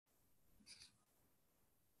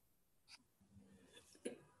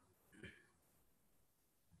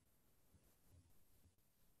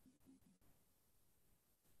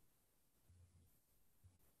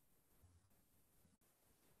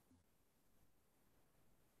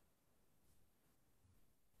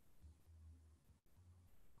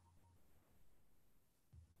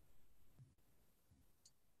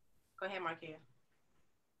Go ahead, Markia.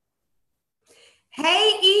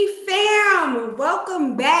 Hey, E-Fam!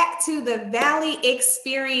 Welcome back to the Valley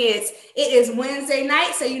Experience. It is Wednesday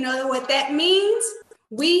night, so you know what that means.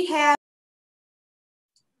 We have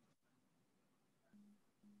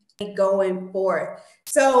going forth.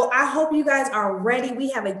 So I hope you guys are ready. We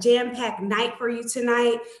have a jam-packed night for you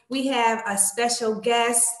tonight. We have a special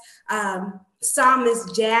guest,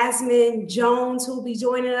 Psalmist Jazmine Jones, who will be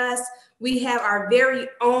joining us. We have our very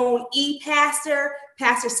own Pastor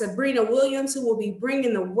Sabrina Williams, who will be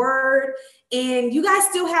bringing the word. And you guys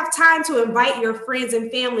still have time to invite your friends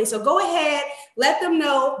and family. So go ahead, let them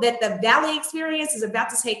know that the Valley Experience is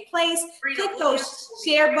about to take place. Click those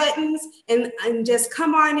share buttons and just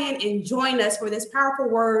come on in and join us for this powerful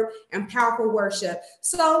word and powerful worship.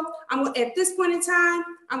 So at this point in time,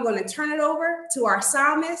 I'm going to turn it over to our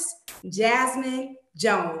psalmist, Jazmine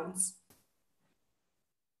Jones.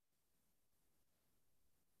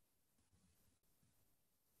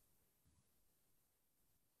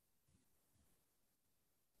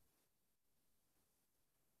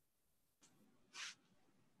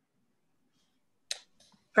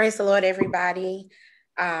 Praise the Lord, everybody.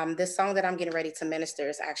 This song that I'm getting ready to minister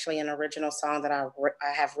is actually an original song that I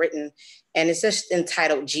have written, and it's just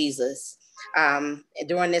entitled Jesus.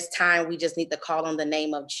 During this time, we just need to call on the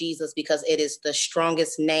name of Jesus because it is the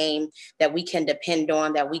strongest name that we can depend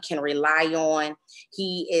on, that we can rely on.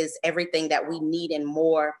 He is everything that we need and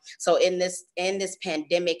more. So in this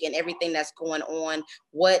pandemic and everything that's going on,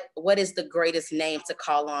 what is the greatest name to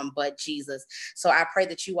call on but Jesus? So I pray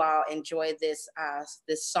that you all enjoy this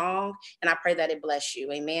song, and I pray that it bless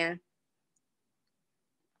you. Amen.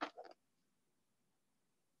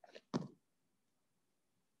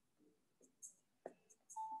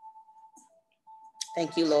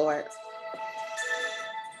 Thank you, Lord.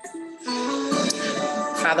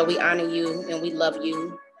 Father, we honor you and we love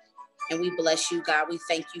you and we bless you, God. We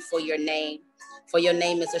thank you for your name. For your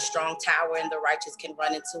name is a strong tower and the righteous can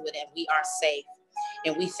run into it and we are safe.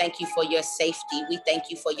 And we thank you for your safety. We thank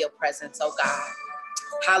you for your presence, oh God.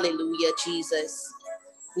 Hallelujah, Jesus.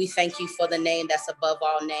 We thank you for the name that's above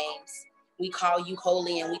all names. We call you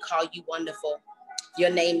holy and we call you wonderful.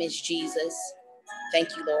 Your name is Jesus.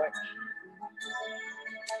 Thank you, Lord.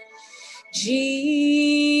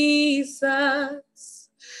 Jesus,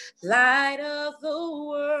 light of the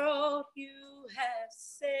world, you have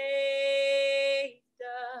saved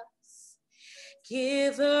us.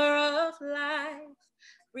 Giver of life,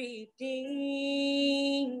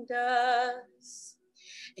 redeemed us.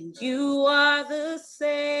 And you are the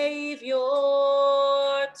Savior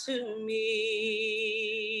to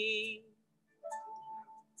me.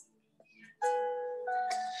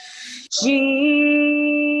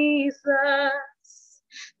 Jesus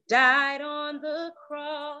died on the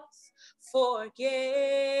cross, forgave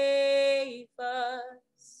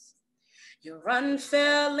us. Your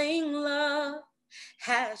unfailing love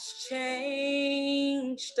has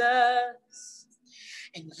changed us.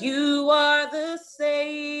 And you are the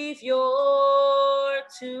Savior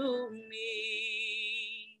to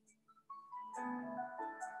me.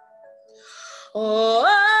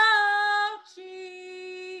 Oh, Jesus.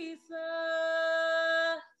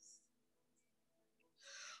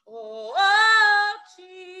 Oh,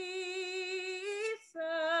 Jesus.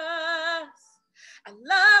 I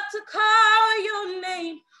love to call your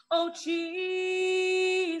name, oh,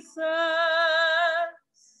 Jesus.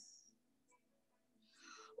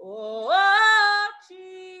 Oh,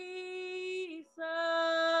 Jesus.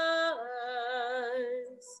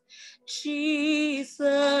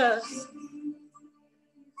 Jesus.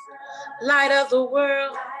 Light of the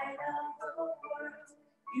world.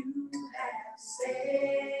 You have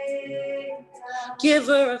saved us.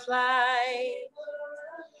 Giver of life,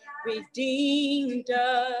 redeemed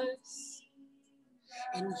us.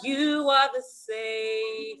 And you are the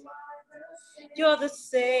Savior. You're the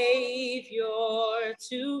Savior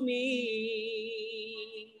to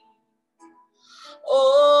me.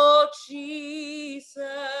 Oh, Jesus.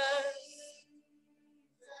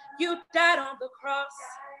 You died on the cross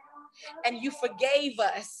and you forgave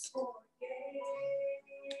us.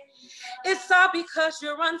 It's all because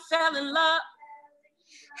your unfailing love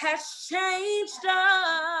has changed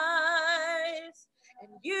us.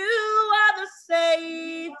 And you are the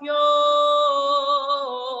Savior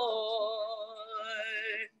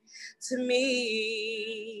to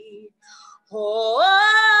me.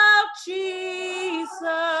 Oh, Jesus.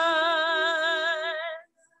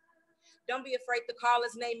 Don't be afraid to call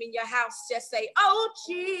his name in your house. Just say, oh,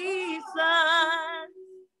 Jesus.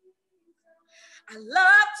 I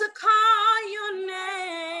love to call your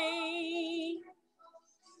name.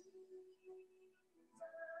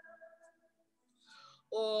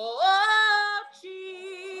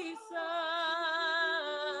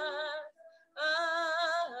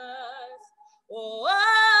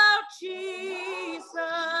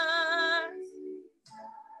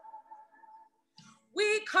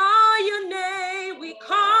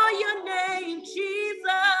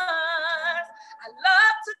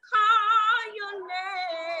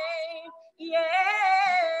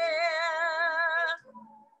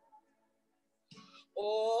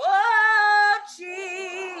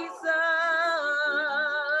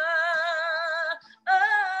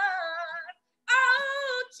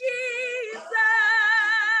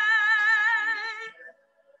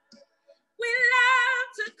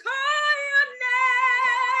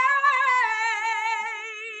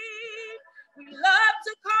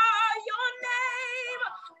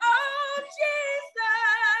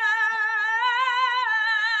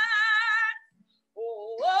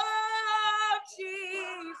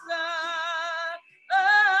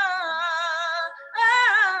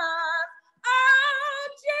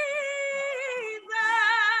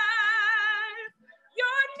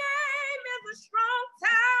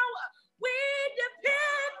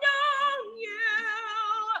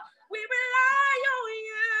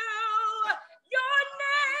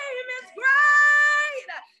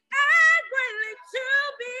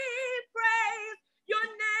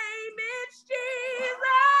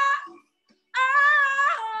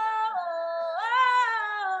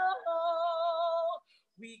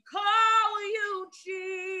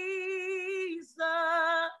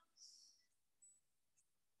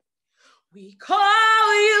 We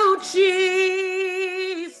call you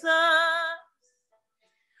Jesus.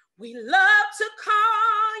 We love to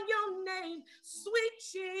call your name, sweet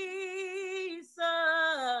Jesus.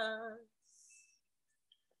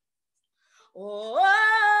 Oh,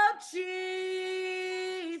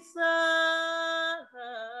 Jesus.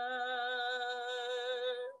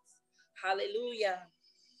 Hallelujah.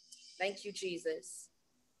 Thank you, Jesus.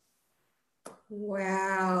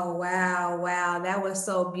 Wow, wow, wow. That was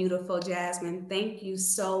so beautiful, Jazmine. Thank you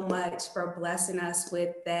so much for blessing us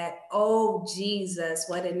with that. Oh, Jesus,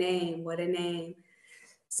 what a name, what a name.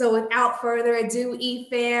 So without further ado,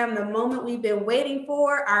 E-Fam, the moment we've been waiting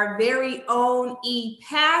for, our very own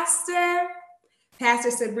E-Pastor,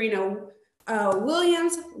 Pastor Sabrina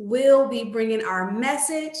Williams, will be bringing our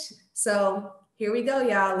message. So here we go,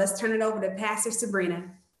 y'all. Let's turn it over to Pastor Sabrina.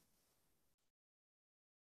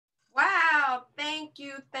 Wow, thank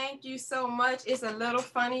you so much. It's a little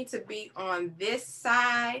funny to be on this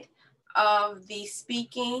side of the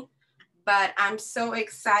speaking, but I'm so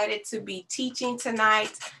excited to be teaching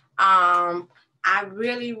tonight. I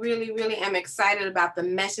really am excited about the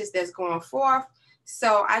message that's going forth.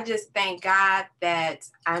 So I just thank God that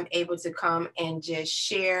I'm able to come and just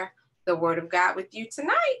share the word of God with you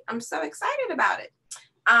tonight. I'm so excited about it.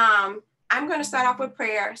 I'm going to start off with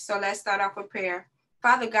prayer. So let's start off with prayer.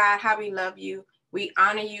 Father God, how we love you. We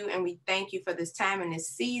honor you and we thank you for this time and this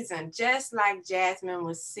season. Just like Jazmine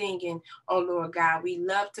was singing, oh Lord God, we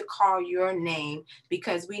love to call your name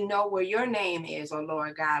because we know where your name is, oh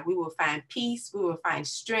Lord God. We will find peace, we will find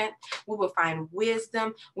strength, we will find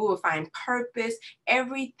wisdom, we will find purpose.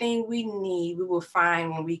 Everything we need, we will find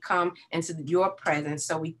when we come into your presence.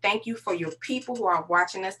 So we thank you for your people who are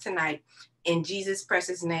watching us tonight. In Jesus'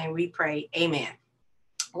 precious name we pray, amen.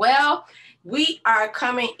 Well, we are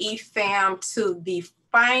coming, E-Fam, to the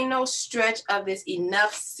final stretch of this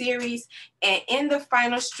Enough series. And in the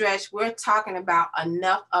final stretch, we're talking about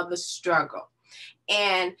enough of the struggle.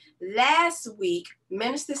 And last week,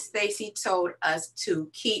 Minister Stacy told us to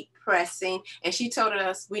keep pressing, and she told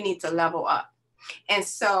us we need to level up. And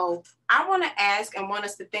so I want to ask and want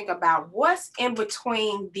us to think about what's in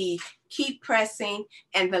between the keep pressing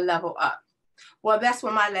and the level up. Well, that's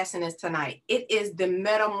what my lesson is tonight. It is the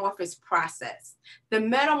metamorphosis process. The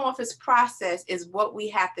metamorphosis process is what we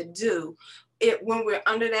have to do when we're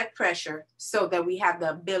under that pressure so that we have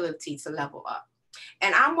the ability to level up.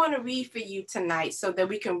 And I'm going to read for you tonight so that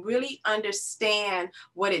we can really understand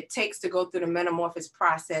what it takes to go through the metamorphosis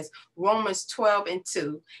process, Romans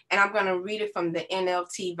 12:2. And I'm going to read it from the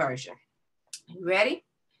NLT version. Ready?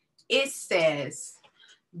 It says,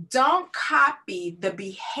 don't copy the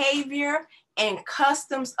behavior and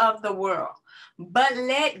customs of the world, but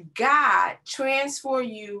let God transform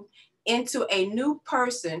you into a new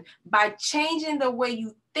person by changing the way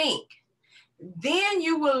you think. Then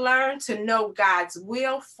you will learn to know God's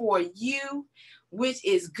will for you, which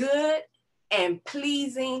is good and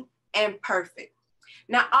pleasing and perfect.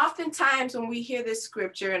 Now, oftentimes when we hear this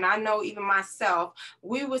scripture, and I know even myself,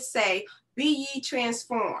 we would say, be ye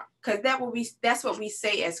transformed, because that's what we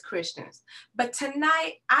say as Christians. But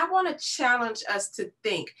tonight, I want to challenge us to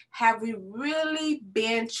think, have we really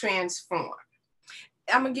been transformed?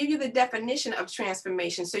 I'm going to give you the definition of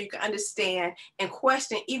transformation so you can understand and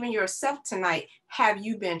question even yourself tonight. Have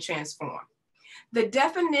you been transformed? The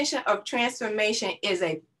definition of transformation is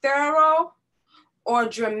a thorough or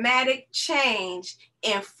dramatic change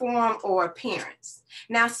in form or appearance.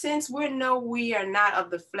 Now, since we know we are not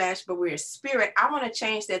of the flesh, but we're spirit, I want to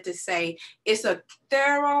change that to say it's a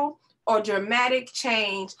thorough or dramatic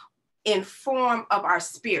change in form of our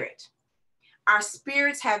spirit. Our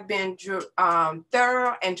spirits have been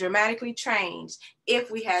thorough and dramatically changed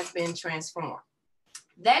if we have been transformed.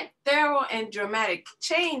 That thorough and dramatic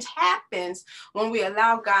change happens when we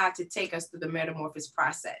allow God to take us through the metamorphosis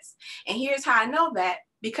process. And here's how I know that,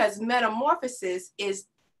 because metamorphosis is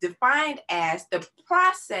defined as the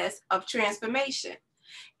process of transformation.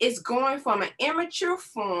 It's going from an immature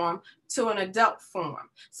form to an adult form.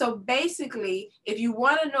 So basically, if you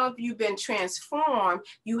want to know if you've been transformed,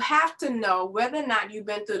 you have to know whether or not you've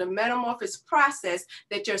been through the metamorphosis process,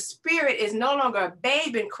 that your spirit is no longer a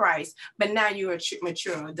babe in Christ, but now you're a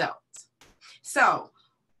mature adult. So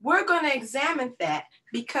we're going to examine that,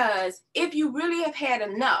 because if you really have had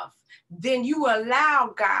enough, then you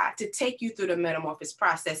allow God to take you through the metamorphosis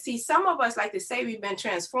process. See, some of us like to say we've been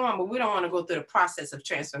transformed, but we don't want to go through the process of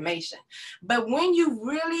transformation. But when you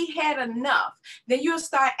really had enough, then you'll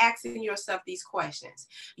start asking yourself these questions.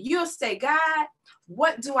 You'll say, God,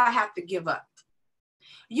 what do I have to give up?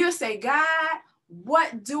 You'll say, God,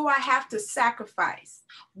 What do I have to sacrifice?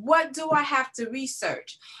 What do I have to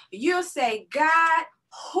research? You'll say, God,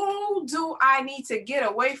 who do I need to get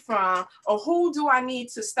away from, or who do I need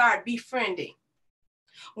to start befriending?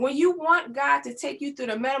 When you want God to take you through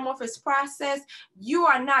the metamorphosis process, you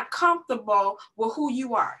are not comfortable with who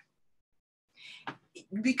you are.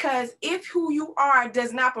 Because if who you are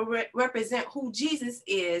does not represent who Jesus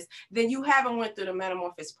is, then you haven't went through the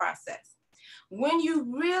metamorphosis process. When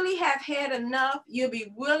you really have had enough, you'll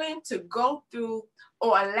be willing to go through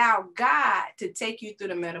or allow God to take you through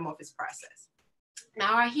the metamorphosis process.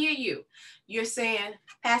 Now I hear you. You're saying,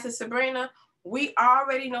 Pastor Sabrina, we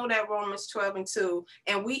already know that Romans 12:2,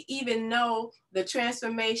 and we even know the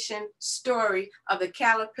transformation story of the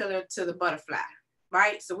caterpillar to the butterfly,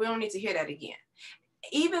 right? So we don't need to hear that again.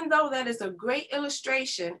 Even though that is a great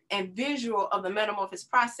illustration and visual of the metamorphosis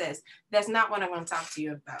process, that's not what I'm going to talk to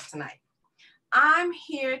you about tonight. I'm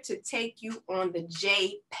here to take you on the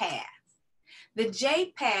J path. The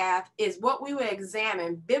J path is what we will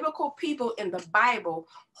examine biblical people in the Bible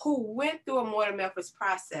who went through a metamorphosis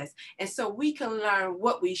process. And so we can learn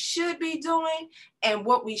what we should be doing and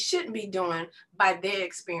what we shouldn't be doing by their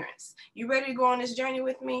experience. You ready to go on this journey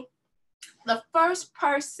with me? The first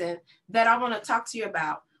person that I want to talk to you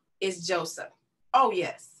about is Joseph. Oh,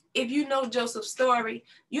 yes. If you know Joseph's story,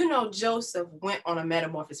 you know Joseph went on a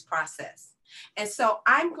metamorphosis process. And so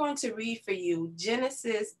I'm going to read for you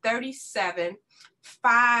Genesis 37,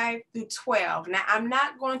 5 through 12. Now, I'm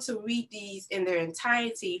not going to read these in their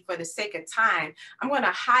entirety for the sake of time. I'm going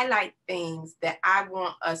to highlight things that I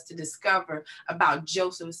want us to discover about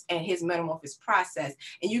Joseph's and his metamorphosis process.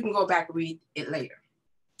 And you can go back and read it later.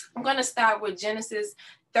 I'm going to start with Genesis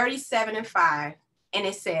 37 and 5. And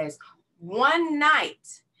it says, one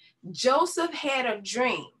night, Joseph had a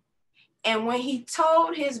dream. And when he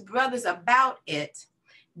told his brothers about it,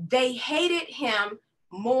 they hated him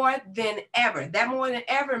more than ever. That more than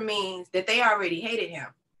ever means that they already hated him,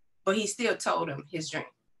 but he still told them his dream.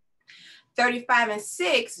 35 and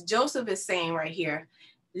 6, Joseph is saying right here,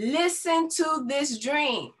 listen to this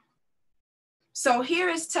dream. So here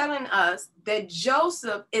is telling us that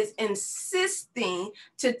Joseph is insisting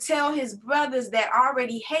to tell his brothers that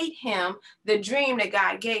already hate him the dream that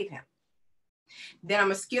God gave him. Then I'm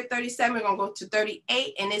going to skip 37. We're going to go to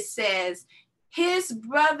 38. And it says, his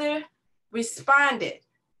brother responded.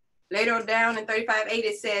 Later down in 35:8,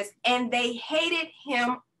 it says, and they hated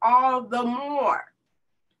him all the more.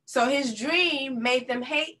 So his dream made them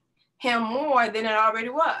hate him more than it already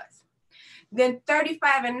was. Then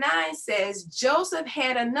 35 and 9 says, Joseph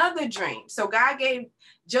had another dream. So God gave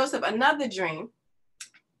Joseph another dream.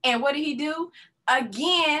 And what did he do?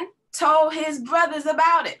 Again, told his brothers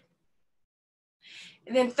about it.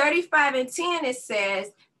 And then 35 and 10, it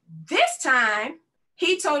says, this time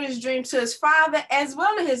he told his dream to his father as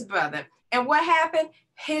well as his brother. And what happened?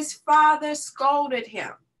 His father scolded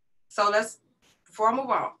him. So before I move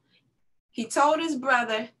on, he told his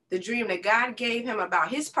brother the dream that God gave him about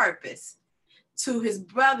his purpose to his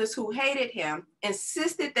brothers who hated him,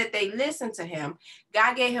 insisted that they listen to him.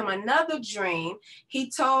 God gave him another dream. He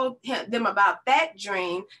told them about that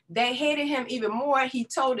dream. They hated him even more. He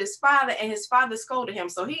told his father, and his father scolded him.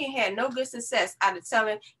 So he had no good success out of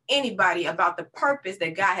telling anybody about the purpose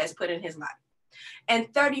that God has put in his life.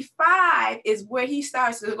 And 35 is where he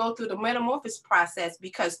starts to go through the metamorphosis process,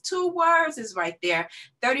 because two words is right there.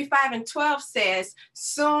 35 and 12 says,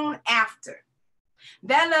 soon after.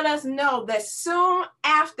 That let us know that soon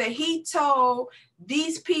after he told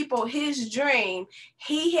these people his dream,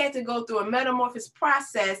 he had to go through a metamorphosis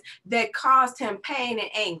process that caused him pain and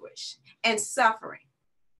anguish and suffering.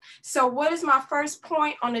 So what is my first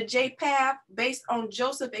point on the J path based on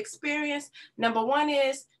Joseph's experience? Number one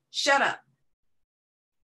is shut up.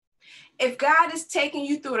 If God is taking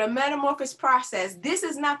you through the metamorphosis process, this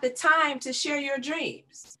is not the time to share your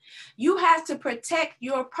dreams. You have to protect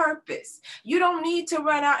your purpose. You don't need to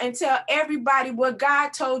run out and tell everybody what God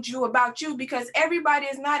told you about you, because everybody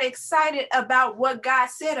is not excited about what God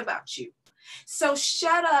said about you. So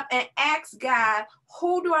shut up and ask God,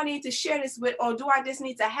 who do I need to share this with, or do I just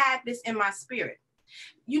need to have this in my spirit?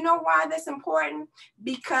 You know why that's important?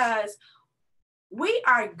 Because we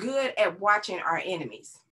are good at watching our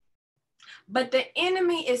enemies. But the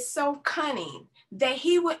enemy is so cunning that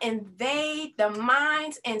he will invade the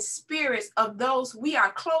minds and spirits of those we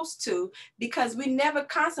are close to, because we never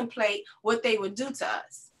contemplate what they would do to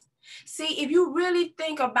us. See, if you really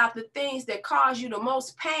think about the things that cause you the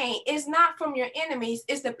most pain, it's not from your enemies,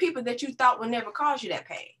 it's the people that you thought would never cause you that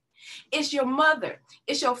pain. It's your mother,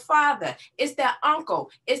 it's your father, it's that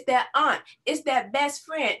uncle, it's that aunt, it's that best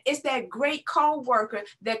friend, it's that great co-worker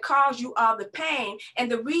that cause you all the pain.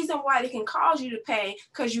 And the reason why they can cause you the pain,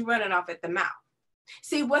 because you're running off at the mouth.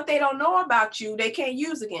 See, what they don't know about you, they can't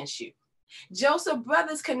use against you. Joseph's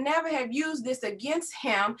brothers could never have used this against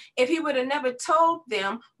him if he would have never told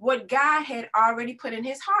them what God had already put in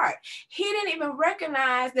his heart. He didn't even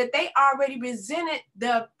recognize that they already resented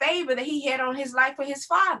the favor that he had on his life for his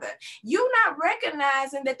father. You not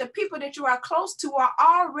recognizing that the people that you are close to are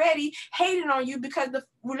already hating on you because the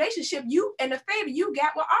relationship you and the favor you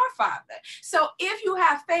got with our father. So if you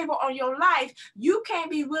have favor on your life, you can't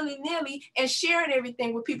be willy-nilly and sharing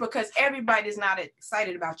everything with people because everybody's not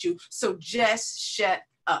excited about you. So just shut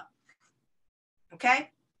up.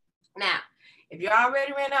 Okay? Now, if you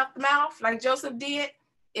already ran out the mouth like Joseph did,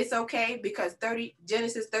 it's okay because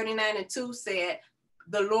Genesis 39:2 said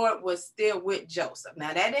the Lord was still with Joseph.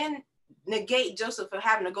 Now, that didn't negate Joseph for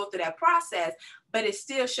having to go through that process, but it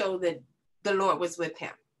still showed that the Lord was with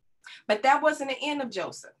him. But that wasn't the end of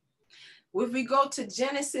Joseph. If we go to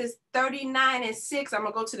Genesis 39:6, I'm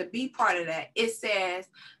going to go to the B part of that. It says,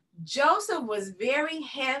 Joseph was very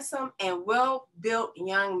handsome and well-built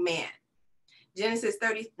young man. Genesis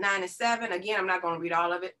 39:7, again, I'm not going to read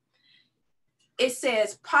all of it. It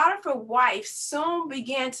says, Potiphar's wife soon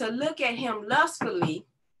began to look at him lustfully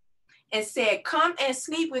and said, come and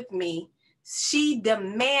sleep with me. She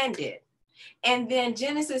demanded. And then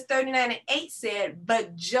Genesis 39:8 said,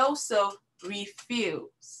 but Joseph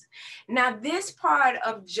refused. Now, this part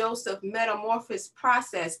of Joseph's metamorphosis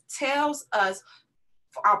process tells us,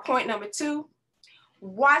 our point number 2,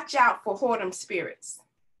 watch out for whoredom spirits.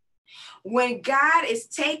 When God is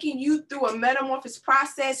taking you through a metamorphosis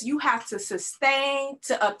process, you have to sustain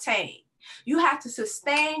to obtain. You have to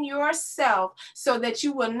sustain yourself so that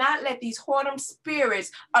you will not let these whoredom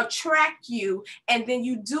spirits attract you, and then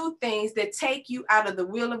you do things that take you out of the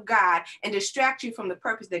will of God and distract you from the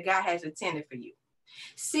purpose that God has intended for you.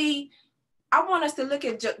 See, I want us to look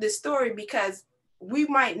at this story because we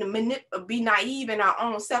might be naive in our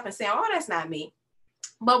own self and say, oh, that's not me.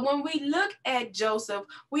 But when we look at Joseph,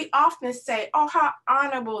 we often say, oh, how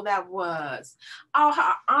honorable that was. Oh,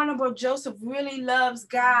 how honorable Joseph really loves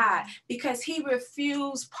God because he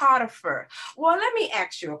refused Potiphar. Well, let me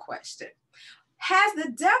ask you a question. Has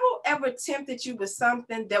the devil ever tempted you with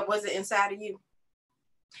something that wasn't inside of you?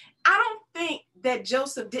 I don't think that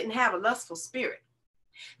Joseph didn't have a lustful spirit.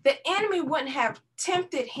 The enemy wouldn't have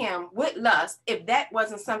tempted him with lust if that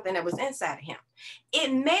wasn't something that was inside of him.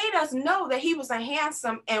 It made us know that he was a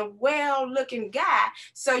handsome and well-looking guy.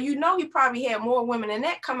 So you know he probably had more women than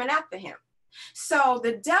that coming after him. So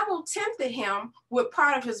the devil tempted him with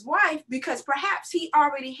part of his wife because perhaps he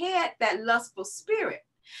already had that lustful spirit.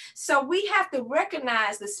 So we have to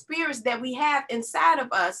recognize the spirits that we have inside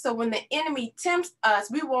of us. So when the enemy tempts us,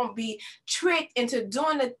 we won't be tricked into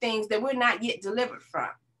doing the things that we're not yet delivered from.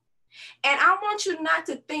 And I want you not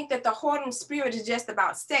to think that the whoredom spirit is just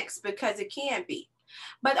about sex, because it can be.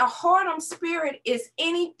 But a whoredom spirit is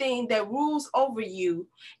anything that rules over you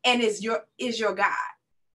and is your God.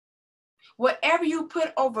 Whatever you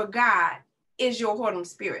put over God is your whoredom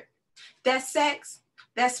spirit. That's sex,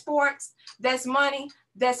 that's sports, that's money,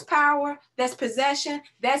 that's power, that's possession,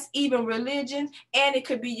 that's even religion, and it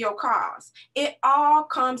could be your cause. It all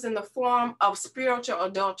comes in the form of spiritual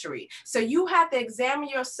adultery. So you have to examine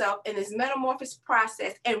yourself in this metamorphosis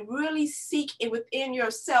process and really seek it within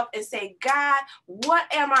yourself and say, God,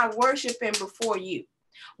 what am I worshiping before you?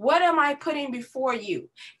 What am I putting before you?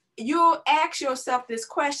 You'll ask yourself this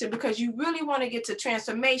question because you really want to get to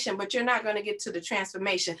transformation, but you're not going to get to the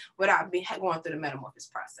transformation without going through the metamorphosis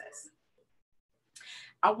process.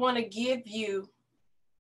 I want to give you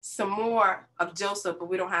some more of Joseph, but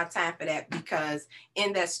we don't have time for that because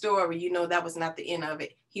in that story, you know, that was not the end of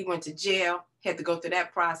it. He went to jail, had to go through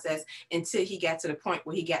that process until he got to the point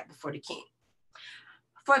where he got before the king.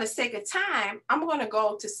 For the sake of time, I'm going to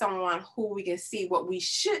go to someone who we can see what we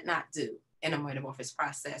should not do in a metamorphosis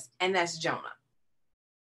process, and that's Jonah.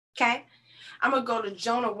 Okay? I'm going to go to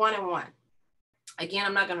Jonah 1:1. Again,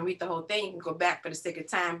 I'm not going to read the whole thing. You can go back for the sake of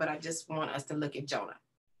time, but I just want us to look at Jonah.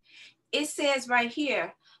 It says right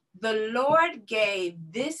here, the Lord gave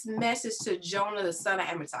this message to Jonah, the son of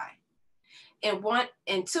Amittai. In 1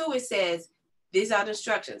 and 2, it says, these are the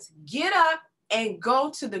instructions. Get up and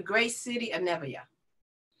go to the great city of Nineveh.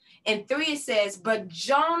 In 3, it says, but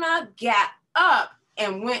Jonah got up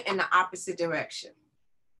and went in the opposite direction.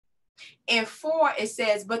 In 4, it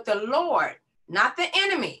says, but the Lord, not the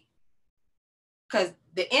enemy, because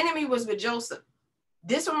the enemy was with Joseph.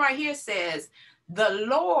 This one right here says, the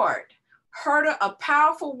Lord heard a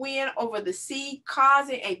powerful wind over the sea,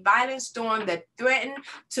 causing a violent storm that threatened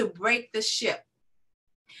to break the ship.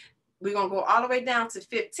 We're going to go all the way down to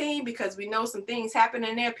 15 because we know some things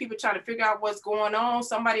happening there. People trying to figure out what's going on.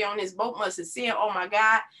 Somebody on this boat must have seen, oh my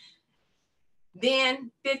God. Then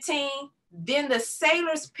 15, then the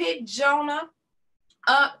sailors picked Jonah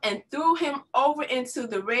up and threw him over into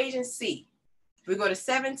the raging sea. We go to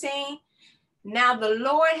 17. Now the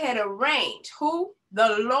Lord had arranged, who?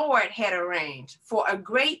 The Lord had arranged for a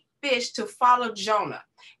great fish to follow Jonah.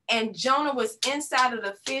 And Jonah was inside of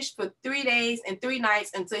the fish for 3 days and 3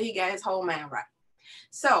 nights until he got his whole mind right.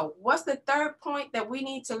 So what's the third point that we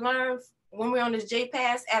need to learn when we're on this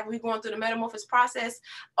J-Pass after we're going through the metamorphosis process?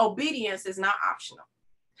 Obedience is not optional.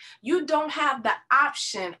 You don't have the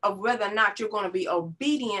option of whether or not you're going to be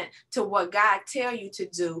obedient to what God tells you to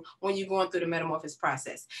do when you're going through the metamorphosis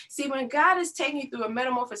process. See, when God is taking you through a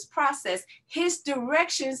metamorphosis process, his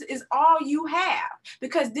directions is all you have,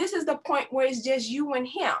 because this is the point where it's just you and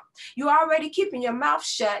him. You're already keeping your mouth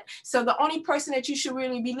shut, so the only person that you should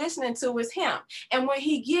really be listening to is him. And when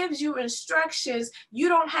he gives you instructions, you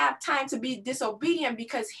don't have time to be disobedient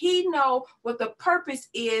because he knows what the purpose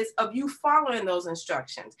is of you following those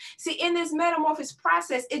instructions. See, in this metamorphosis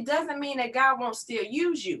process, it doesn't mean that God won't still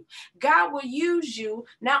use you. God will use you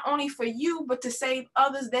not only for you, but to save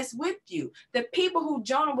others that's with you. The people who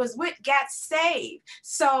Jonah was with got saved.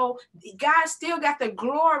 So God still got the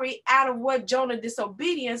glory out of what Jonah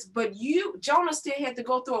disobedience, but Jonah still had to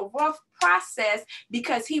go through a rough process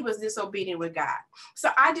because he was disobedient with God. So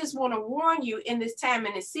I just want to warn you in this time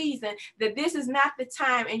and this season that this is not the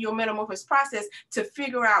time in your metamorphosis process to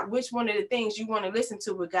figure out which one of the things you want to listen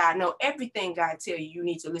to with God. No, everything God tells you, you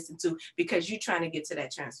need to listen to because you're trying to get to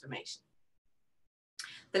that transformation.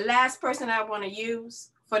 The last person I want to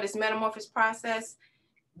use for this metamorphosis process,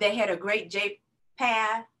 they had a great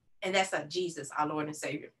J-path, and that's Jesus, our Lord and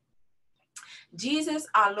Savior. Jesus,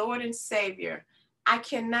 our Lord and Savior, I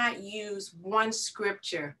cannot use one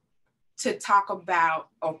scripture to talk about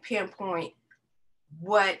or pinpoint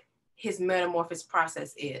what his metamorphosis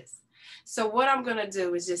process is. So what I'm going to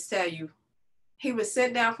do is just tell you, he was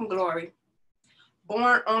sent down from glory,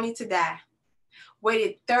 born only to die,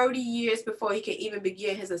 waited 30 years before he could even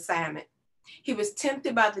begin his assignment. He was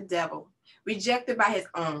tempted by the devil, rejected by his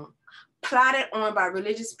own, plotted on by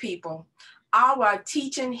religious people, all while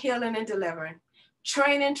teaching, healing, and delivering,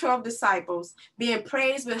 training 12 disciples, being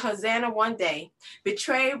praised with Hosanna one day,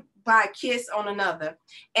 betrayed by a kiss on another.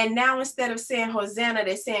 And now instead of saying Hosanna,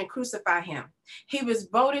 they're saying crucify him. He was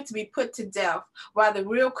voted to be put to death while the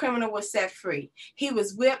real criminal was set free. He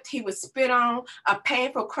was whipped, he was spit on, a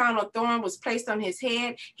painful crown of thorn was placed on his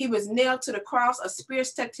head. He was nailed to the cross, a spear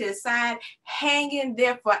stuck to his side, hanging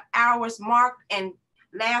there for hours, marked and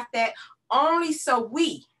laughed at, only so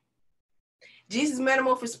Jesus'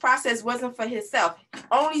 metamorphosis process wasn't for himself,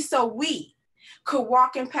 only so we could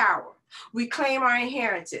walk in power, reclaim our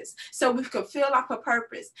inheritance, so we can fulfill our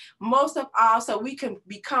purpose. Most of all, so we can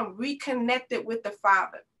become reconnected with the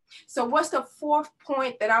Father. So what's the fourth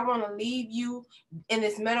point that I want to leave you in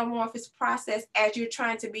this metamorphosis process as you're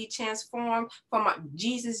trying to be transformed from a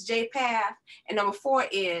Jesus J path? And number 4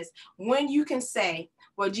 is when you can say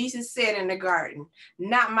what Jesus said in the garden,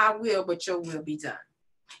 not my will, but your will be done.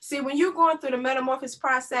 See, when you're going through the metamorphosis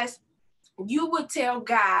process, you would tell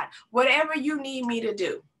God, whatever you need me to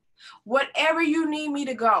do, whatever you need me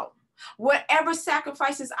to go, whatever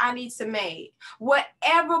sacrifices I need to make,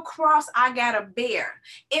 whatever cross I gotta bear,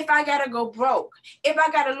 if I gotta go broke, if I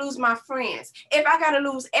gotta lose my friends, if I gotta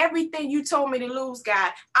lose everything you told me to lose,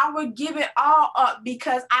 God, I would give it all up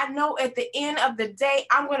because I know at the end of the day,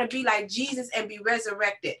 I'm gonna be like Jesus and be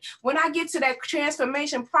resurrected. When I get to that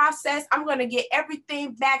transformation process, I'm gonna get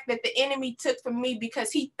everything back that the enemy took from me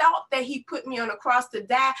because he thought that he put me on a cross to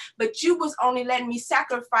die, but you was only letting me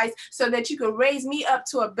sacrifice so that you could raise me up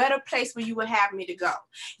to a better place where you would have me to go.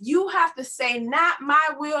 You have to say, not my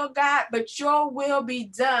will, God, but your will be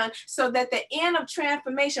done, so that the end of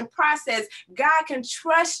transformation process, God can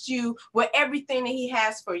trust you with everything that he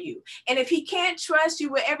has for you. And if he can't trust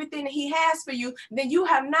you with everything that he has for you, then you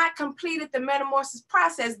have not completed the metamorphosis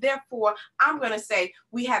process. Therefore, I'm going to say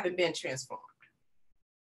we haven't been transformed.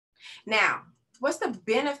 Now, what's the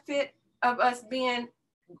benefit of us being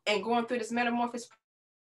and going through this metamorphosis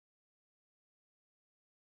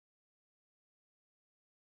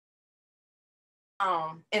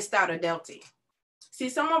and start adulting? See,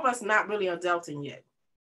 some of us not really adulting yet.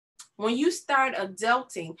 When you start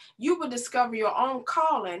adulting, you will discover your own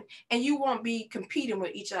calling and you won't be competing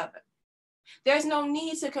with each other. There's no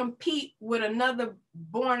need to compete with another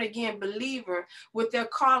born again believer with their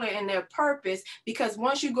calling and their purpose, because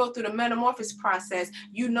once you go through the metamorphosis process,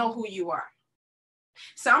 you know who you are.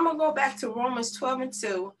 So I'm going to go back to Romans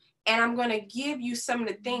 12:2, and I'm going to give you some of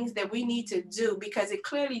the things that we need to do, because it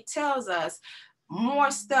clearly tells us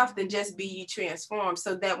more stuff than just be ye transformed,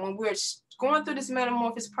 so that when we're going through this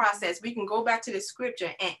metamorphosis process, we can go back to the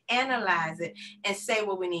scripture and analyze it and say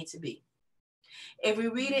what we need to be. If we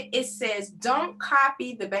read it, it says, don't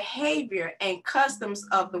copy the behavior and customs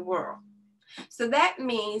of the world. So that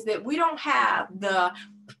means that we don't have the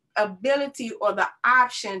ability or the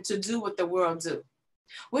option to do what the world do.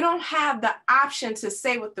 We don't have the option to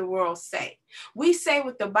say what the world say. We say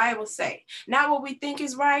what the Bible say, not what we think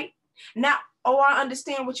is right. Not, oh, I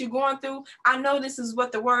understand what you're going through. I know this is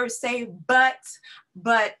what the words say, but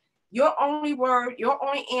your only word, your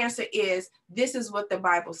only answer is, this is what the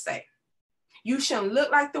Bible say. You shouldn't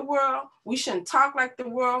look like the world. We shouldn't talk like the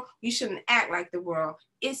world. We shouldn't act like the world.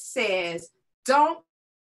 It says, don't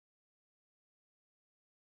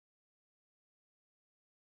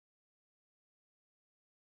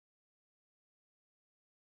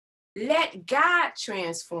let God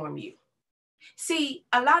transform you. See,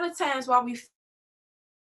 a lot of times while we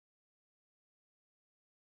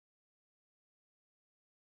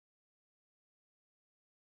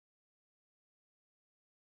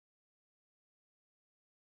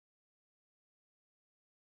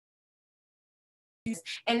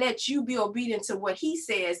and let you be obedient to what he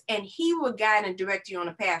says, and he will guide and direct you on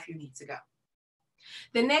the path you need to go.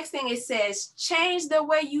 The next thing it says, change the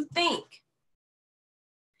way you think.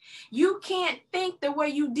 You can't think the way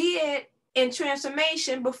you did in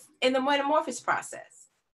transformation in the metamorphosis process.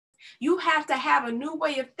 You have to have a new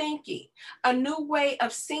way of thinking, a new way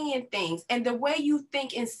of seeing things. And the way you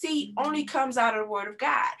think and see only comes out of the word of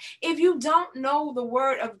God. If you don't know the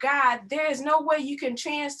word of God, there is no way you can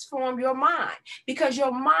transform your mind, because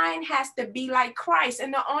your mind has to be like Christ.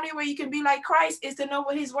 And the only way you can be like Christ is to know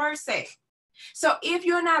what his word says. So if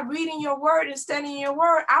you're not reading your word and studying your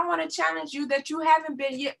word, I want to challenge you that you haven't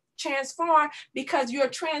been yet transformed, because you're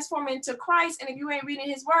transforming to Christ. And if you ain't reading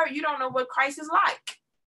his word, you don't know what Christ is like.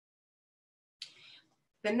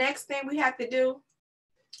 The next thing we have to do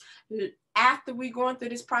after we're going through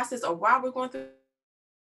this process, or while we're going through,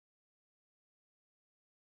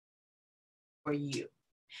 for you,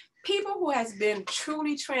 people who has been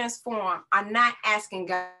truly transformed are not asking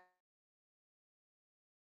God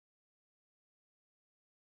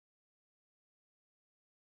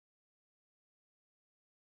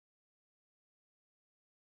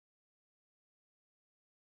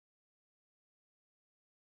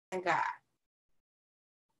God.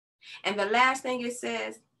 And the last thing it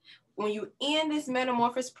says, when you end this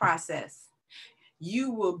metamorphosis process,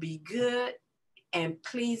 you will be good and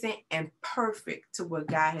pleasing and perfect to what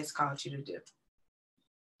God has called you to do.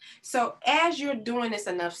 So as you're doing this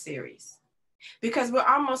enough series, because we're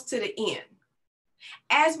almost to the end,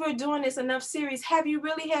 as we're doing this enough series, have you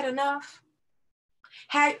really had enough?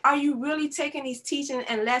 Are you really taking these teachings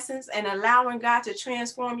and lessons and allowing God to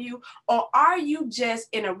transform you? Or are you just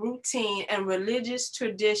in a routine and religious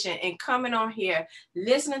tradition and coming on here,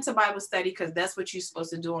 listening to Bible study because that's what you're supposed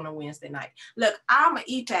to do on a Wednesday night? Look, I'm an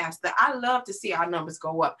e-pastor. I love to see our numbers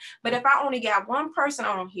go up. But if I only got one person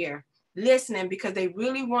on here listening because they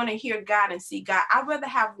really want to hear God and see God, I'd rather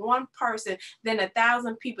have one person than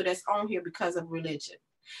 1,000 people that's on here because of religion.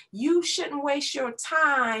 You shouldn't waste your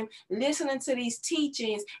time listening to these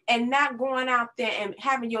teachings and not going out there and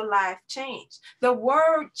having your life change. The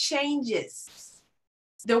word changes.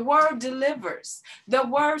 The word delivers. The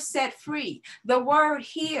word set free. The word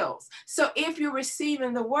heals. So if you're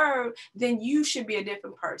receiving the word, then you should be a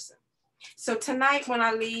different person. So tonight when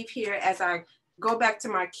I leave here, as I go back to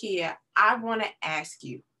Markia, I want to ask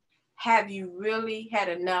you, have you really had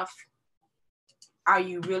enough? Are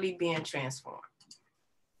you really being transformed?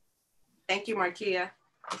 Thank you, Markia.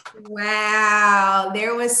 Wow,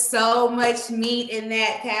 there was so much meat in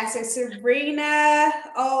that, Pastor Sabrina.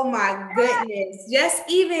 Oh my goodness.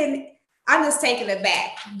 I'm just taking it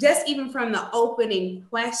back. Just even from the opening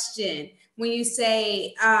question, when you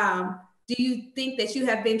say, do you think that you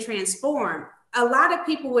have been transformed? A lot of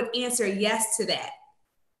people would answer yes to that.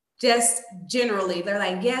 Just generally, they're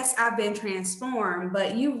like, yes, I've been transformed,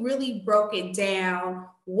 but you really broke it down,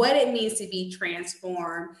 what it means to be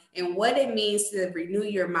transformed and what it means to renew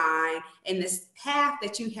your mind and this path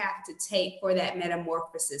that you have to take for that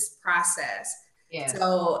metamorphosis process. Yes.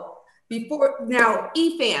 So now,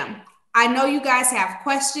 EFAM, I know you guys have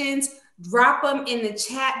questions. Drop them in the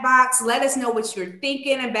chat box. Let us know what you're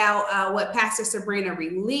thinking about what Pastor Sabrina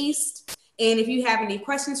released. And if you have any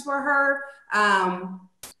questions for her,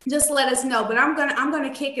 just let us know. But I'm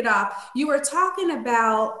gonna kick it off. You were talking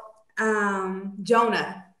about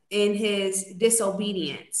Jonah and his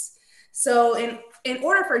disobedience. So in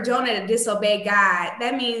order for Jonah to disobey God,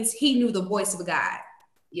 that means he knew the voice of God.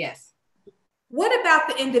 Yes. What about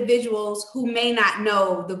the individuals who may not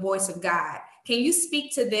know the voice of God? Can you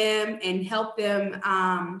speak to them and help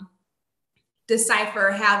them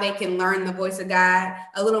decipher how they can learn the voice of God?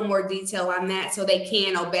 A little more detail on that so they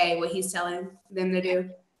can obey what he's telling them to do.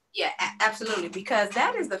 Yeah, absolutely. Because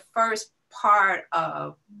that is the first part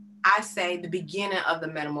of, I say, the beginning of the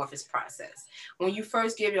metamorphosis process. When you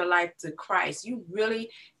first give your life to Christ, you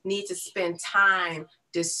really need to spend time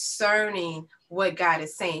discerning what God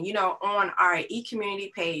is saying. You know, on our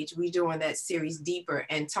e-community page, we're doing that series Deeper,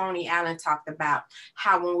 and Tony Allen talked about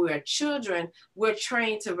how when we are children, we're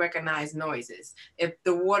trained to recognize noises. If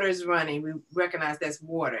the water is running, we recognize that's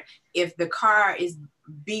water. If the car is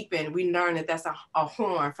beeping, we learn that that's a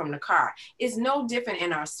horn from the car. It's no different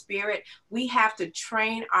in our spirit. We have to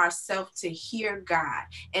train ourselves to hear God.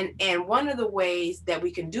 And one of the ways that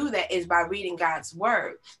we can do that is by reading God's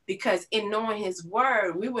word, because in knowing his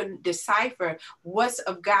word, we would decipher what's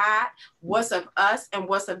of God, what's of us, and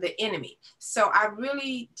what's of the enemy. So I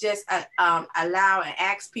really just allow and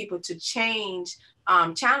ask people to challenge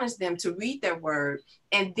them to read their word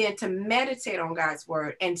and then to meditate on God's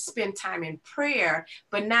word and spend time in prayer,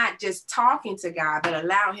 but not just talking to God, but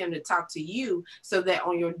allow him to talk to you so that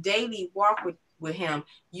on your daily walk with him,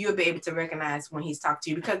 you'll be able to recognize when he's talking to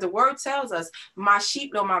you, because the word tells us, my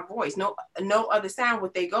sheep know my voice, no other sound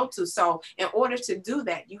would they go to. So in order to do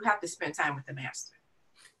that, you have to spend time with the master.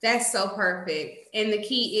 That's so perfect. And the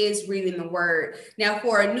key is reading the word. Now,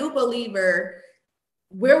 for a new believer,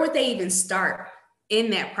 where would they even start in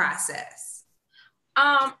that process?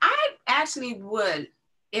 I actually would,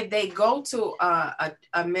 if they go to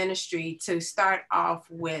a ministry, to start off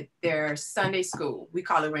with their Sunday school. We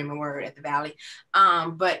call it Rhema Word at the Valley.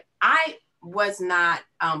 But I was not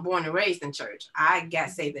born and raised in church. I got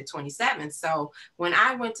saved at 27. So when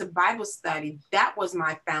I went to Bible study, that was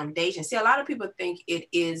my foundation. See, a lot of people think it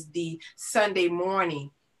is the Sunday morning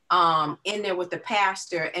in there with the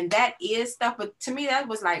pastor, and that is stuff. But to me, that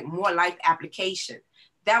was like more life application.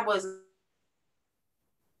 That was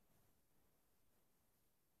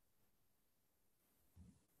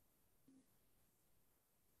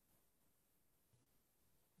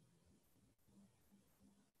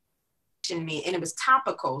me, and it was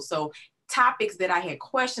topical. So topics that I had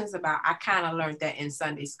questions about, I kind of learned that in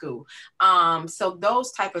Sunday school. So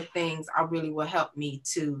those type of things are really what helped me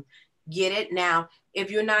to get it. Now,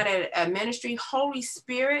 if you're not at a ministry, Holy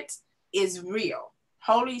Spirit is real.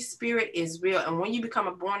 Holy Spirit is real. And when you become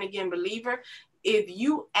a born again believer, if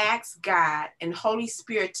you ask God and Holy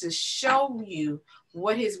Spirit to show you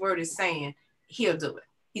what his word is saying, he'll do it.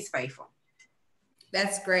 He's faithful.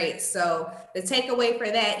 That's great. So the takeaway for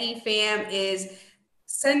that, EFAM, is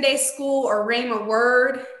Sunday school or Rhema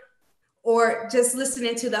Word, or just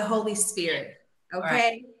listening to the Holy Spirit. Okay.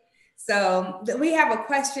 Right. So we have a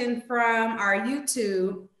question from our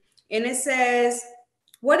YouTube, and it says,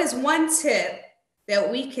 what is one tip that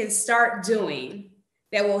we can start doing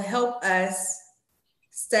that will help us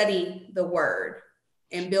study the word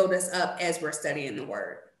and build us up as we're studying the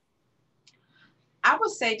word? I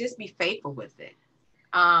would say just be faithful with it.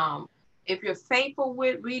 If you're faithful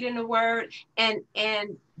with reading the word, and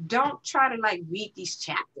don't try to like read these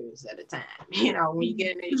chapters at a time, you know, when you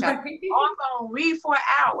get in a chapter, oh, I'm gonna read for an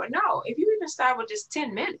hour. No, if you even start with just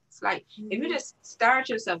 10 minutes, like if you just start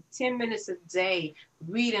yourself 10 minutes a day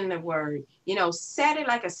reading the word, you know, set it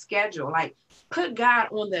like a schedule, like put God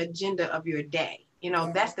on the agenda of your day. You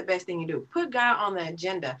know, that's the best thing you do. Put God on the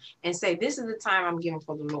agenda and say, this is the time I'm giving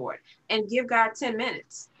for the Lord, and give God 10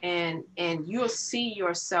 minutes, and you'll see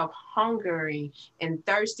yourself hungering and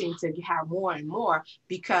thirsting to have more and more,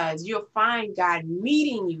 because you'll find God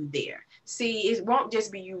meeting you there. See, it won't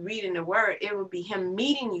just be you reading the word. It will be him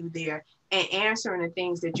meeting you there and answering the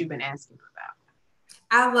things that you've been asking about.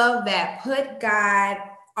 I love that. Put God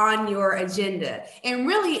on your agenda. And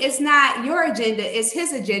really, it's not your agenda, it's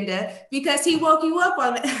his agenda, because he woke you up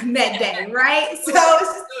on that day, right? So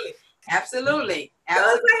absolutely. So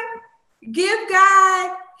it's like, give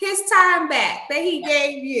God his time back that he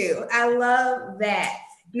gave you. I love that.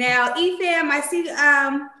 Now, EFAM, I see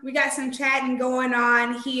we got some chatting going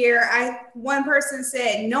on here. One person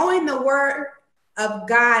said, knowing the word of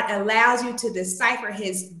God allows you to decipher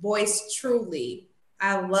his voice truly.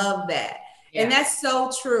 I love that. Yeah. And that's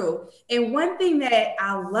so true. And one thing that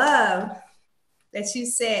I love that you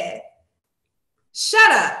said,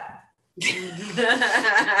 shut up. Shut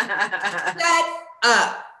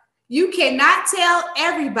up. You cannot tell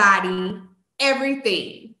everybody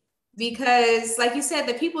everything because, like you said,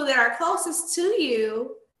 the people that are closest to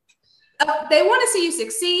you, they want to see you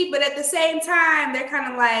succeed, but at the same time, they're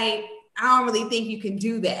kind of like, I don't really think you can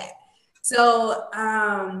do that. So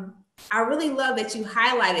I really love that you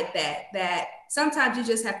highlighted that sometimes you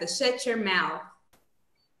just have to shut your mouth.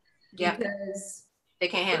 Yeah, because they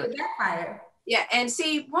can't handle it. Backfire. Yeah, and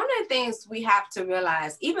see, one of the things we have to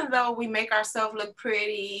realize, even though we make ourselves look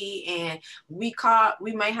pretty and we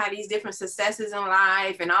might have these different successes in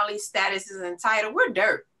life and all these statuses and titles, we're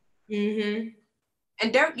dirt. Mm-hmm.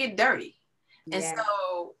 And dirt get dirty. Yeah. And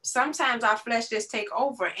so sometimes our flesh just take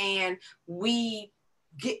over and we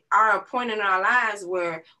are a point in our lives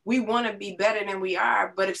where we want to be better than we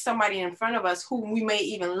are. But if somebody in front of us whom we may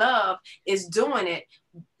even love is doing it,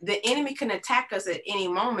 the enemy can attack us at any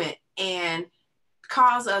moment and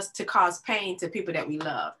cause us to cause pain to people that we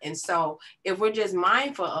love. And so if we're just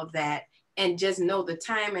mindful of that and just know the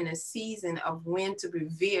time and the season of when to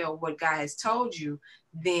reveal what God has told you,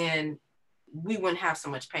 then we wouldn't have so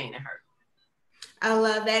much pain and hurt. I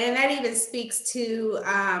love that. And that even speaks to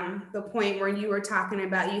the point where you were talking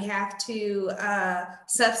about you have to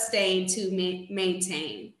sustain to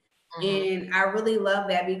maintain. Mm-hmm. And I really love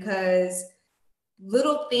that because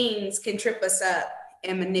little things can trip us up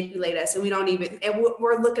and manipulate us. And we don't even, and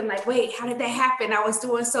we're looking like, wait, how did that happen? I was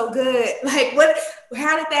doing so good. Like,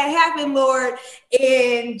 how did that happen, Lord?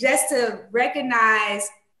 And just to recognize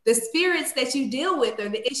the spirits that you deal with or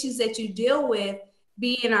the issues that you deal with,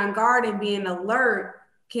 being on guard and being alert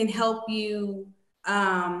can help you,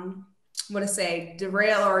 derail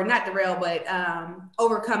or not derail, but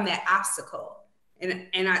overcome that obstacle.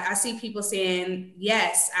 And I see people saying,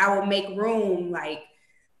 yes, I will make room. Like,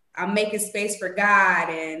 I'm making space for God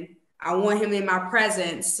and I want him in my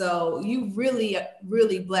presence. So you really,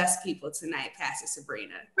 really bless people tonight, Pastor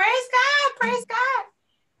Sabrina. Praise God. Praise God.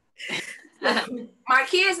 My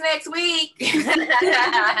kids next week.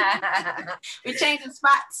 We changing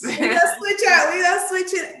spots. We gonna switch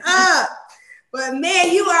it up. But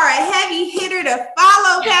man, you are a heavy hitter to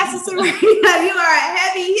follow, Pastor Sabrina. You are a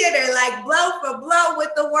heavy hitter, like blow for blow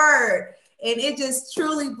with the word. And it just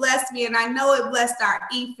truly blessed me. And I know it blessed our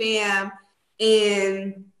EFAM.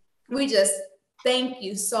 And we just thank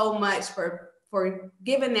you so much for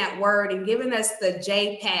giving that word and giving us the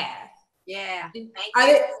J path. Yeah. Thank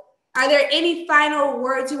you. Are there any final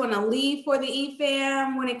words you want to leave for the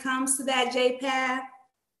EFAM when it comes to that J path?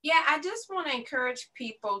 Yeah, I just want to encourage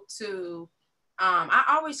people to, I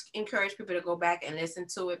always encourage people to go back and listen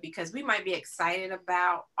to it because we might be excited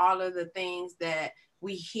about all of the things that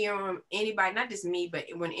we hear from anybody, not just me, but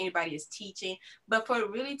when anybody is teaching, but for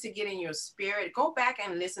really to get in your spirit, go back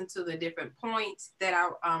and listen to the different points that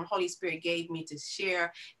our Holy Spirit gave me to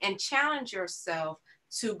share and challenge yourself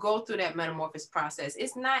to go through that metamorphosis process.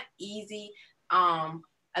 It's not easy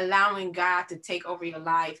allowing God to take over your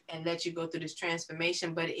life and let you go through this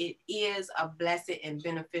transformation, but it is a blessing and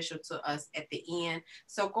beneficial to us at the end.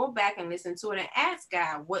 So go back and listen to it and ask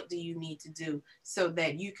God, what do you need to do so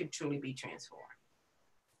that you can truly be transformed?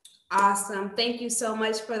 Awesome. Thank you so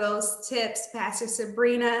much for those tips, Pastor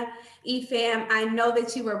Sabrina. EFAM, I know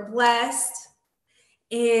that you were blessed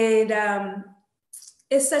and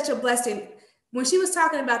it's such a blessing. When she was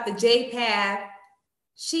talking about the J path,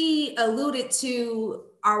 she alluded to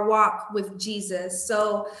our walk with Jesus.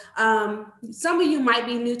 So some of you might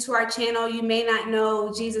be new to our channel. You may not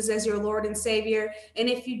know Jesus as your Lord and Savior. And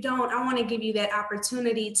if you don't, I want to give you that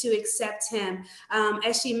opportunity to accept him.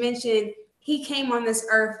 As she mentioned, he came on this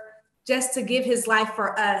earth just to give his life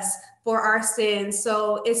for us, for our sins.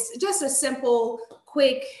 So it's just a simple,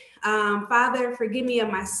 quick, Father, forgive me of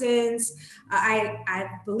my sins. I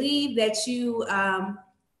believe that you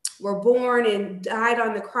were born and died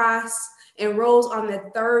on the cross and rose on the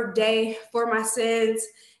third day for my sins.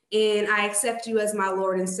 And I accept you as my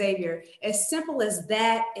Lord and Savior. As simple as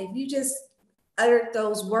that, if you just uttered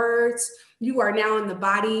those words, you are now in the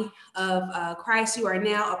body of Christ. You are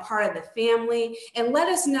now a part of the family. And let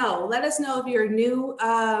us know if you're new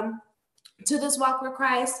to this walk with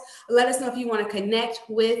Christ. Let us know if you want to connect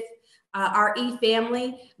with our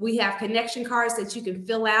E-family. We have connection cards that you can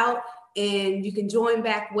fill out and you can join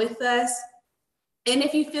back with us. And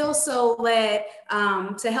if you feel so led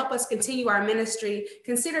to help us continue our ministry,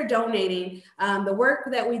 consider donating. The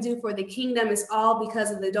work that we do for the kingdom is all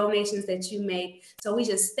because of the donations that you make. So we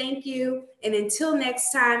just thank you. And until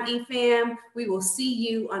next time, EFAM, we will see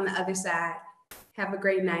you on the other side. Have a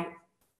great night.